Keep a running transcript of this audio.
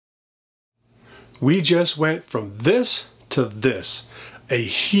We just went from this to this. A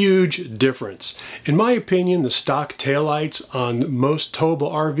huge difference. In my opinion, the stock taillights on most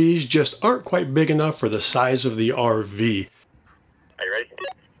towable RVs just aren't quite big enough for the size of the RV. Are you ready?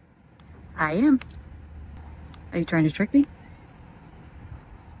 I am. Are you trying to trick me?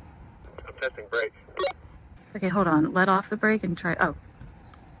 I'm testing brakes. Okay, hold on. Let off the brake and try. Oh.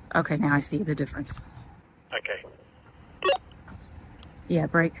 Okay, now I see the difference. Okay. Yeah,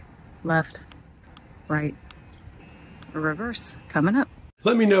 brake. Left. Right. Reverse. Coming up.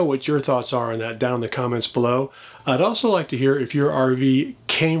 Let me know what your thoughts are on that down in the comments below. I'd also like to hear if your RV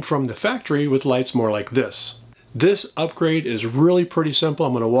came from the factory with lights more like this. This upgrade is really pretty simple.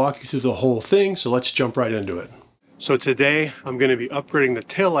 I'm going to walk you through the whole thing, so let's jump right into it. So today I'm going to be upgrading the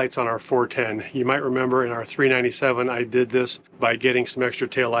taillights on our 410. You might remember in our 397 I did this by getting some extra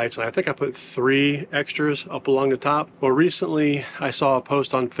taillights, and I think I put 3 extras up along the top. Well, recently I saw a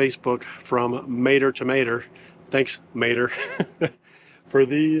post on Facebook from Mater to Mater. Thanks, Mater. For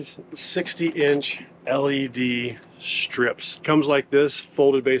these 60-inch LED strips. Comes like this,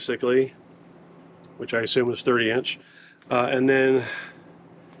 folded basically, which I assume is 30-inch, and then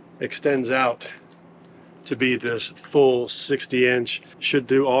extends out to be this full 60-inch. Should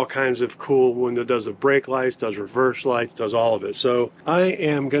do all kinds of cool when it does the brake lights, does reverse lights, does all of it. So I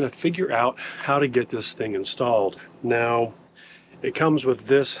am gonna figure out how to get this thing installed. Now, it comes with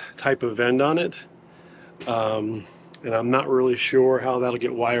this type of vent on it. And I'm not really sure how that'll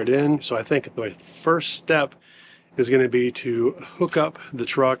get wired in. So I think the first step is going to be to hook up the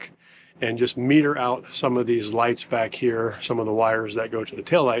truck and just meter out some of these lights back here, some of the wires that go to the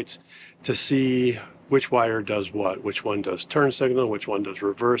taillights, to see which wire does what, which one does turn signal, which one does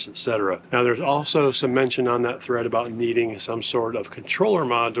reverse, etc. Now there's also some mention on that thread about needing some sort of controller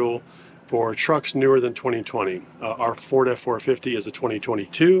module for trucks newer than 2020. Our Ford F450 is a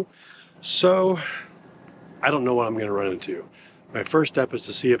 2022. So I don't know what I'm going to run into. My first step is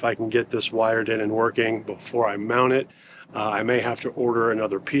to see if I can get this wired in and working before I mount it. I may have to order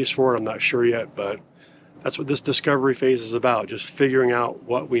another piece for it. I'm not sure yet, but that's what this discovery phase is about, just figuring out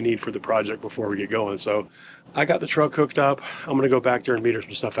what we need for the project before we get going. So I got the truck hooked up. I'm going to go back there and meter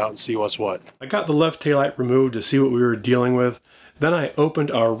some stuff out and see what's what. I got the left taillight removed to see what we were dealing with. Then I opened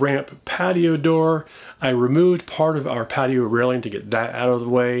our ramp patio door. I removed part of our patio railing to get that out of the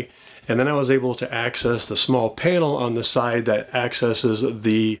way. And then I was able to access the small panel on the side that accesses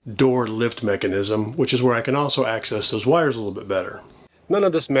the door lift mechanism, which is where I can also access those wires a little bit better. None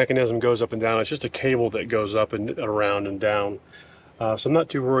of this mechanism goes up and down. It's just a cable that goes up and around and down. So I'm not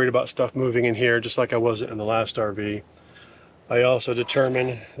too worried about stuff moving in here, just like I was in the last RV. I also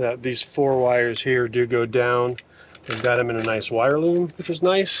determined that these 4 wires here do go down. I've got them in a nice wire loom, which is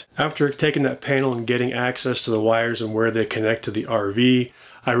nice. After taking that panel and getting access to the wires and where they connect to the RV,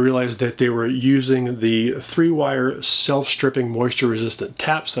 I realized that they were using the 3-wire self-stripping moisture-resistant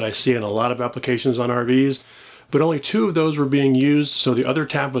taps that I see in a lot of applications on RVs, but only 2 of those were being used, so the other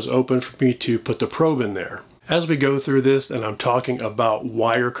tap was open for me to put the probe in there. As we go through this, and I'm talking about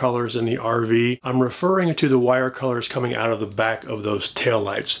wire colors in the RV, I'm referring to the wire colors coming out of the back of those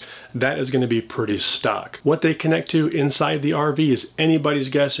taillights. That is going to be pretty stock. What they connect to inside the RV is anybody's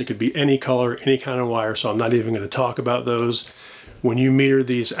guess. It could be any color, any kind of wire, so I'm not even going to talk about those. When you meter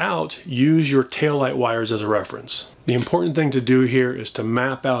these out, use your taillight wires as a reference. The important thing to do here is to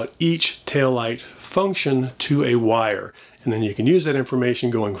map out each taillight function to a wire, and then you can use that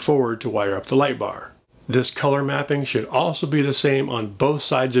information going forward to wire up the light bar. This color mapping should also be the same on both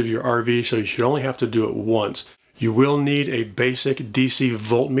sides of your RV, so you should only have to do it once. You will need a basic DC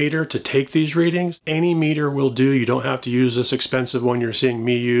voltmeter to take these readings. Any meter will do. You don't have to use this expensive one you're seeing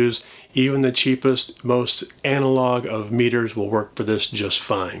me use. Even the cheapest, most analog of meters will work for this just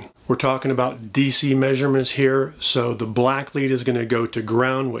fine. We're talking about DC measurements here, so the black lead is going to go to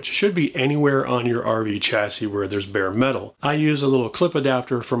ground, which should be anywhere on your RV chassis where there's bare metal. I use a little clip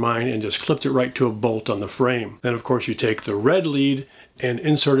adapter for mine and just clipped it right to a bolt on the frame. Then of course you take the red lead and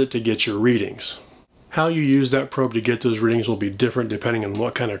insert it to get your readings. How you use that probe to get those readings will be different depending on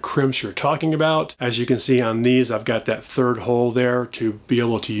what kind of crimps you're talking about. As you can see on these, I've got that 3rd hole there to be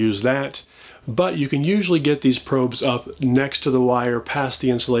able to use that. But you can usually get these probes up next to the wire past the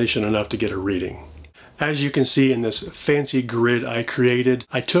insulation enough to get a reading. As you can see in this fancy grid I created,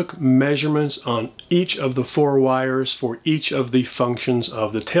 I took measurements on each of the 4 wires for each of the functions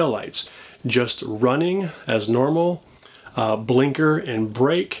of the taillights. Just running as normal, blinker and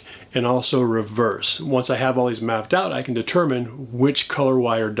brake, and also reverse. Once I have all these mapped out, I can determine which color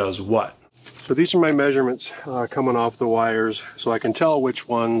wire does what. So these are my measurements coming off the wires, so I can tell which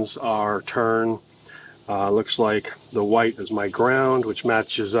ones are turn. Looks like the white is my ground, which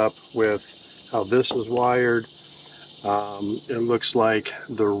matches up with how this is wired. It looks like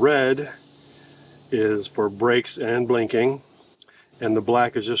the red is for brakes and blinking, and the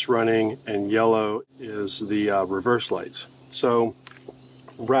black is just running, and yellow is the reverse lights. So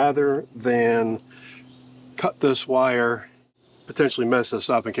rather than cut this wire, potentially mess this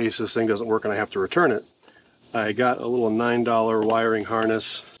up in case this thing doesn't work and I have to return it, I got a little $9 wiring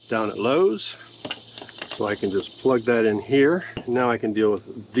harness down at Lowe's. So I can just plug that in here. Now I can deal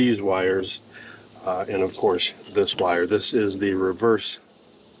with these wires, and of course this wire. This is the reverse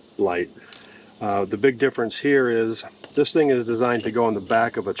light. The big difference here is this thing is designed to go on the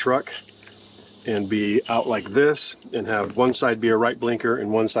back of a truck and be out like this and have one side be a right blinker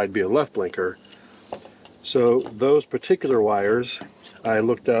and one side be a left blinker. So those particular wires I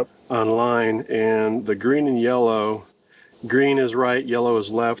looked up online, and the green and yellow, green is right, yellow is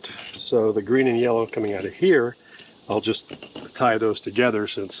left. So the green and yellow coming out of here, I'll just tie those together,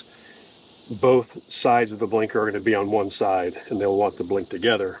 since both sides of the blinker are going to be on one side and they'll want to blink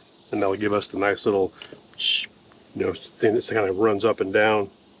together, and that'll give us the nice little thing that kind of runs up and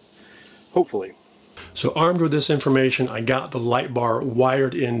down, hopefully. So armed with this information, I got the light bar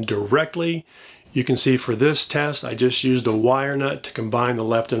wired in directly. You can see for this test, I just used a wire nut to combine the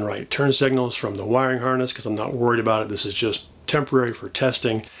left and right turn signals from the wiring harness, because I'm not worried about it. This is just temporary for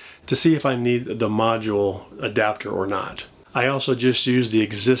testing to see if I need the module adapter or not. I also just used the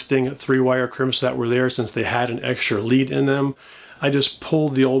existing 3-wire crimps that were there, since they had an extra lead in them. I just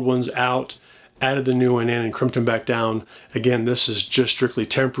pulled the old ones out, added the new one in, and crimped them back down. Again, this is just strictly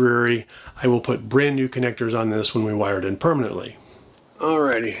temporary. I will put brand new connectors on this when we wire it in permanently.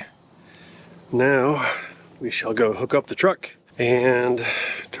 Alrighty. Now we shall go hook up the truck and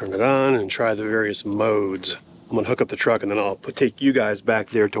turn it on and try the various modes. I'm gonna hook up the truck and then I'll take you guys back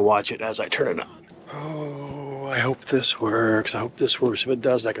there to watch it as I turn it on. Oh, I hope this works. I hope this works. If it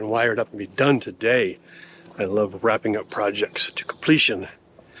does, I can wire it up and be done today. I love wrapping up projects to completion.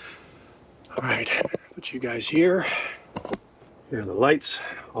 All right, put you guys here. Here are the lights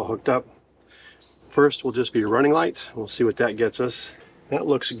all hooked up. First will just be running lights. We'll see what that gets us. That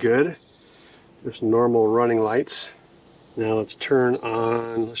looks good. There's normal running lights. Now let's turn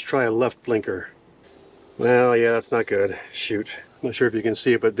on, let's try a left blinker. Well, yeah, that's not good. Shoot. I'm not sure if you can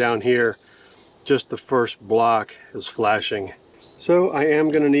see it, but down here, just the first block is flashing. So I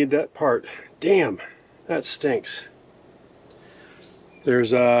am gonna need that part. Damn, that stinks.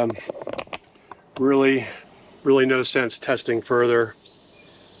 There's really no sense testing further.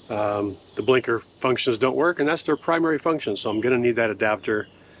 The blinker functions don't work, and that's their primary function, so I'm gonna need that adapter.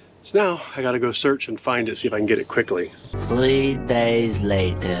 So now I gotta go search and find it, see if I can get it quickly. 3 days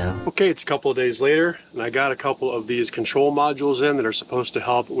later. Okay, it's a couple of days later, and I got a couple of these control modules in that are supposed to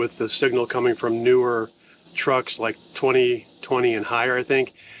help with the signal coming from newer trucks, like 2020 and higher, I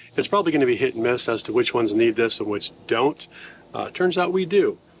think. It's probably gonna be hit and miss as to which ones need this and which don't. Turns out we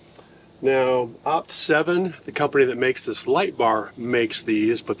do. Now, Opt7, the company that makes this light bar, makes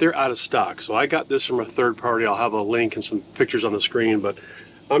these, but they're out of stock. So I got this from a third party. I'll have a link and some pictures on the screen, but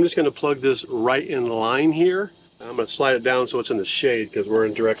I'm just gonna plug this right in line here. I'm gonna slide it down so it's in the shade because we're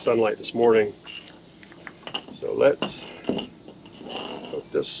in direct sunlight this morning. So let's hook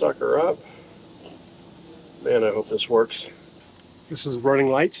this sucker up. Man, I hope this works. This is running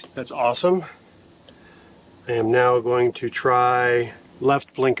lights, that's awesome. I am now going to try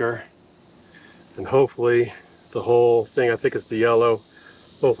left blinker, and hopefully the whole thing, I think it's the yellow,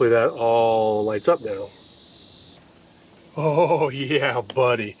 hopefully that all lights up now. Oh yeah,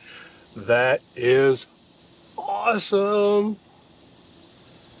 buddy. That is awesome.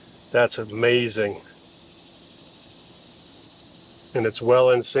 That's amazing. And it's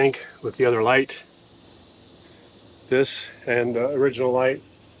well in sync with the other light. This and the original light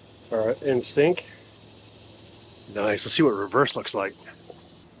are in sync. Nice. Let's see what reverse looks like.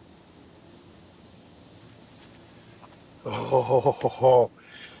 Oh,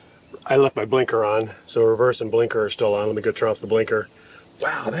 I left my blinker on, so reverse and blinker are still on. Let me go turn off the blinker.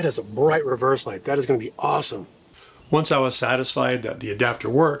 Wow, that is a bright reverse light. That is going to be awesome. Once I was satisfied that the adapter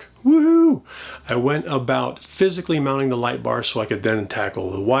worked, woohoo! I went about physically mounting the light bar so I could then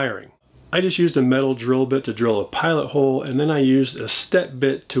tackle the wiring. I just used a metal drill bit to drill a pilot hole, and then I used a step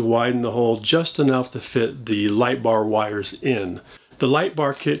bit to widen the hole just enough to fit the light bar wires in. The light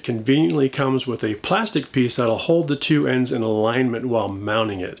bar kit conveniently comes with a plastic piece that'll hold the two ends in alignment while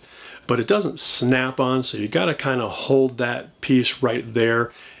mounting it. But it doesn't snap on, so you gotta kind of hold that piece right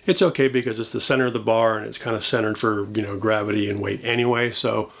there. It's okay because it's the center of the bar and it's kind of centered for, you know, gravity and weight anyway.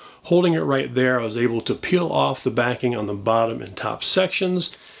 So holding it right there, I was able to peel off the backing on the bottom and top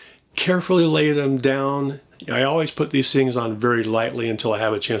sections, carefully lay them down I always put these things on very lightly until I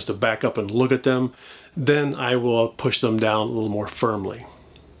have a chance to back up and look at them. Then I will push them down a little more firmly.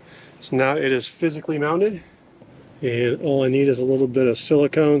 So now it is physically mounted, and all I need is a little bit of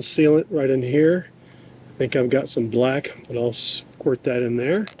silicone sealant right in here. I think I've got some black, but I'll squirt that in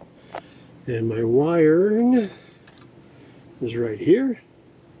there. And my wiring is right here.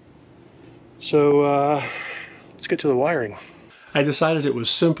 So let's get to the wiring. I decided it was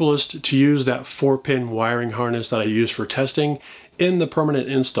simplest to use that 4-pin wiring harness that I use for testing in the permanent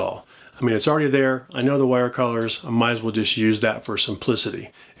install. I mean, it's already there. I know the wire colors. I might as well just use that for simplicity.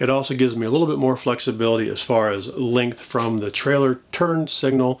 It also gives me a little bit more flexibility as far as length from the trailer turn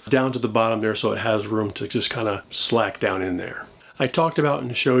signal down to the bottom there, so it has room to just kind of slack down in there. I talked about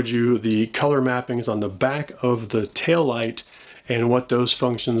and showed you the color mappings on the back of the tail light and what those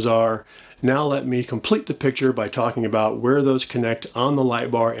functions are. Now let me complete the picture by talking about where those connect on the light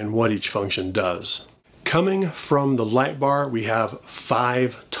bar and what each function does. Coming from the light bar, we have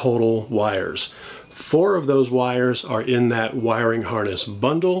 5 total wires. 4 of those wires are in that wiring harness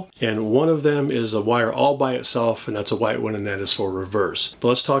bundle, and one of them is a wire all by itself, and that's a white one, and that is for reverse. But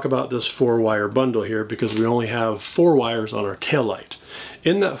let's talk about this 4-wire bundle here, because we only have 4 wires on our tail light.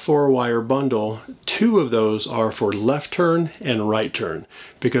 In that 4-wire bundle, 2 of those are for left turn and right turn,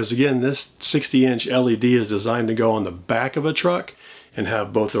 because again, this 60-inch LED is designed to go on the back of a truck and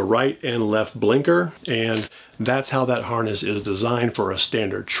have both a right and left blinker, and that's how that harness is designed for a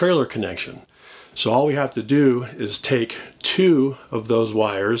standard trailer connection. So all we have to do is take 2 of those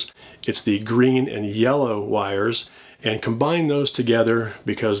wires, it's the green and yellow wires, and combine those together,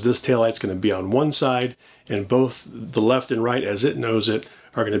 because this taillight's going to be on one side and both the left and right, as it knows it,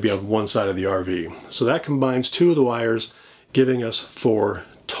 are going to be on one side of the RV. So that combines 2 of the wires, giving us 4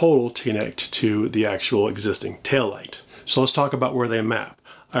 total to connect to the actual existing taillight. So let's talk about where they map.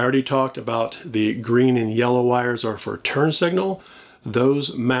 I already talked about the green and yellow wires are for turn signal.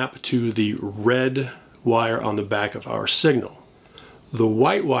 Those map to the red wire on the back of our signal. The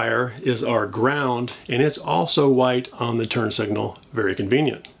white wire is our ground, and it's also white on the turn signal, very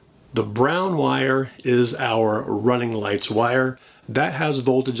convenient. The brown wire is our running lights wire. That has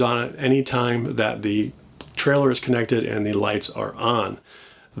voltage on it anytime that the trailer is connected and the lights are on.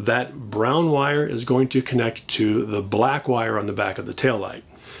 That brown wire is going to connect to the black wire on the back of the taillight.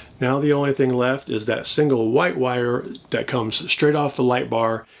 Now the only thing left is that single white wire that comes straight off the light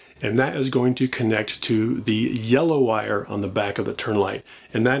bar, and that is going to connect to the yellow wire on the back of the turn light,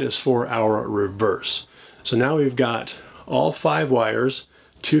 and that is for our reverse. So now we've got all 5 wires,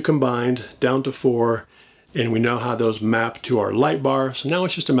 2 combined down to 4, and we know how those map to our light bar, so now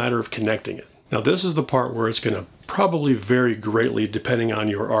it's just a matter of connecting it. Now this is the part where it's going to probably vary greatly depending on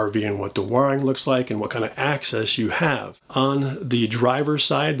your RV and what the wiring looks like and what kind of access you have. On the driver's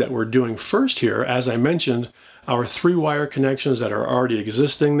side that we're doing first here, as I mentioned, our 3-wire connections that are already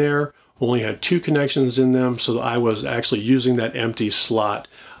existing there only had 2 connections in them, so I was actually using that empty slot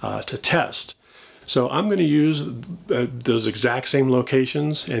to test. So I'm going to use those exact same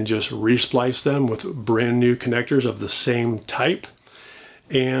locations and just resplice them with brand new connectors of the same type.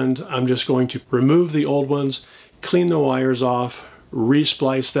 And I'm just going to remove the old ones, clean the wires off,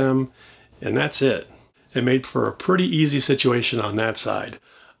 resplice them, and that's it. It made for a pretty easy situation on that side.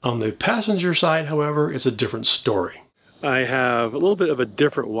 On the passenger side, however, it's a different story. I have a little bit of a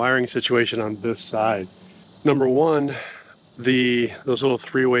different wiring situation on this side. Number one, those little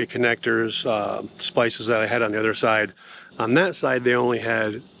 3-way connectors, splices that I had on the other side. On that side, they only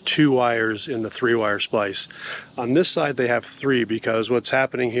had 2 wires in the 3-wire splice. On this side, they have 3, because what's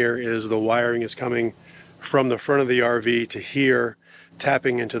happening here is the wiring is coming from the front of the RV to here,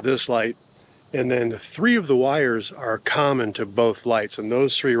 tapping into this light, and then 3 of the wires are common to both lights, and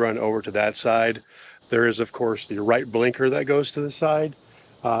those 3 run over to that side. There is, of course, the right blinker that goes to the side,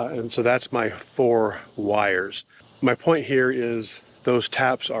 and so that's my 4 wires. My point here is those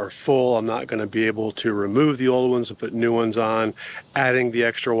taps are full. I'm not going to be able to remove the old ones and put new ones on, adding the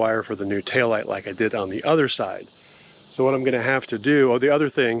extra wire for the new taillight like I did on the other side. So what I'm going to have to do, the other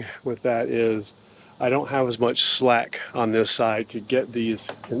thing with that is I don't have as much slack on this side to get these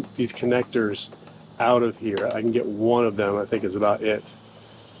connectors out of here. I can get one of them, I think is about it.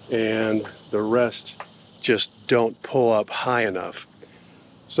 And the rest just don't pull up high enough.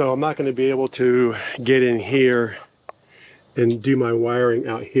 So I'm not going to be able to get in here and do my wiring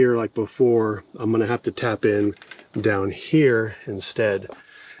out here like before. I'm going to have to tap in down here instead.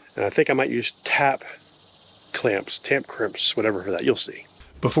 And I think I might use tap crimps, whatever for that, you'll see.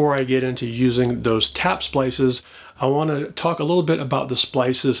 Before I get into using those tap splices, I want to talk a little bit about the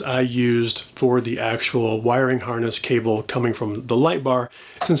splices I used for the actual wiring harness cable coming from the Lightbar,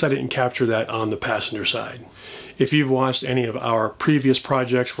 since I didn't capture that on the passenger side. If you've watched any of our previous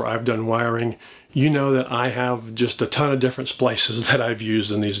projects where I've done wiring, you know that I have just a ton of different splices that I've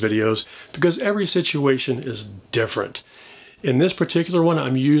used in these videos because every situation is different. In this particular one,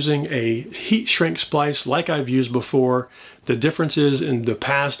 I'm using a heat shrink splice like I've used before. The difference is in the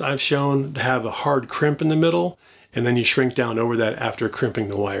past I've shown to have a hard crimp in the middle, and then you shrink down over that after crimping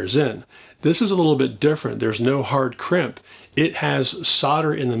the wires in. This is a little bit different. There's no hard crimp. It has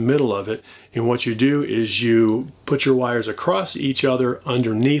solder in the middle of it, and what you do is you put your wires across each other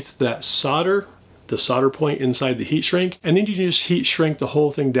underneath that solder, the solder point inside the heat shrink, and then you just heat shrink the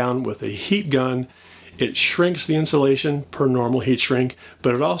whole thing down with a heat gun. It shrinks the insulation per normal heat shrink,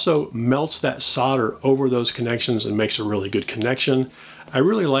 but it also melts that solder over those connections and makes a really good connection. I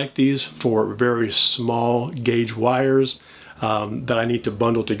really like these for very small gauge wires that I need to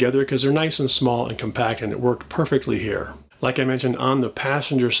bundle together because they're nice and small and compact, and it worked perfectly here. Like I mentioned, on the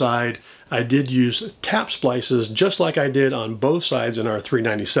passenger side, I did use tap splices just like I did on both sides in our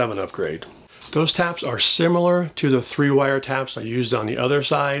 397 upgrade. Those taps are similar to the 3-wire taps I used on the other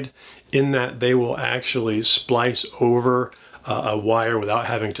side in that they will actually splice over a wire without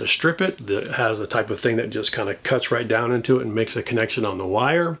having to strip it. It has a type of thing that just kind of cuts right down into it and makes a connection on the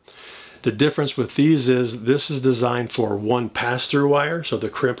wire. The difference with these is this is designed for one pass-through wire, so the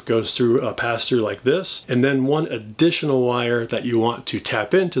crimp goes through a pass-through like this, and then one additional wire that you want to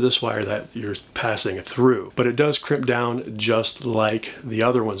tap into this wire that you're passing through. But it does crimp down just like the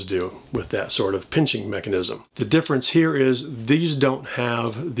other ones do with that sort of pinching mechanism. The difference here is these don't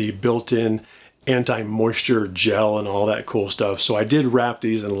have the built-in anti-moisture gel and all that cool stuff, so I did wrap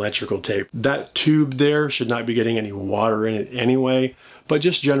these in electrical tape. That tube there should not be getting any water in it anyway, but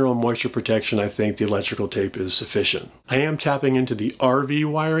just general moisture protection, I think the electrical tape is sufficient. I am tapping into the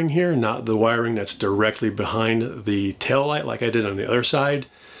RV wiring here, not the wiring that's directly behind the tail light like I did on the other side,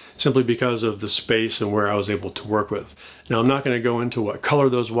 simply because of the space and where I was able to work with. Now I'm not going to go into what color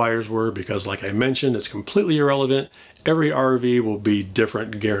those wires were because, like I mentioned, it's completely irrelevant. Every RV will be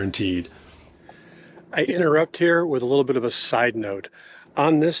different, guaranteed. I interrupt here with a little bit of a side note.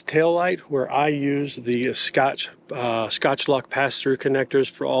 On this taillight, where I use the Scotch lock pass-through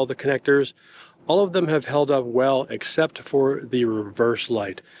connectors for all the connectors, all of them have held up well except for the reverse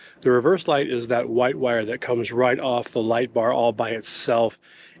light. The reverse light is that white wire that comes right off the light bar all by itself,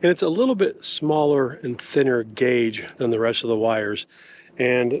 and it's a little bit smaller and thinner gauge than the rest of the wires.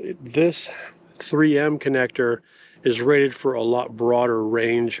 And this 3M connector is rated for a lot broader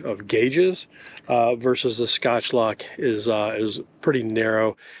range of gauges versus the Scotch lock is pretty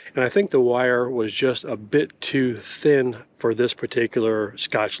narrow. And I think the wire was just a bit too thin for this particular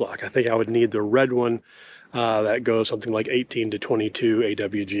Scotch lock. I think I would need the red one that goes something like 18 to 22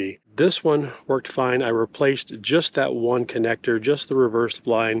 AWG. This one worked fine. I replaced just that one connector, just the reverse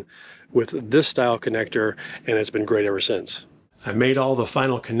line, with this style connector, and it's been great ever since. I made all the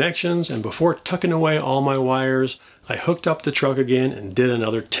final connections, and before tucking away all my wires, I hooked up the truck again and did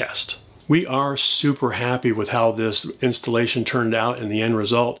another test. We are super happy with how this installation turned out, and the end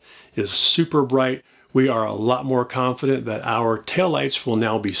result is super bright. We are a lot more confident that our taillights will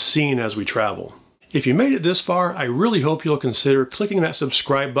now be seen as we travel. If you made it this far, I really hope you'll consider clicking that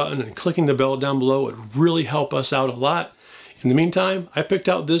subscribe button and clicking the bell down below. It would really help us out a lot. In the meantime, I picked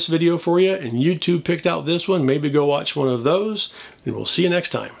out this video for you, and YouTube picked out this one. Maybe go watch one of those, and we'll see you next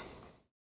time.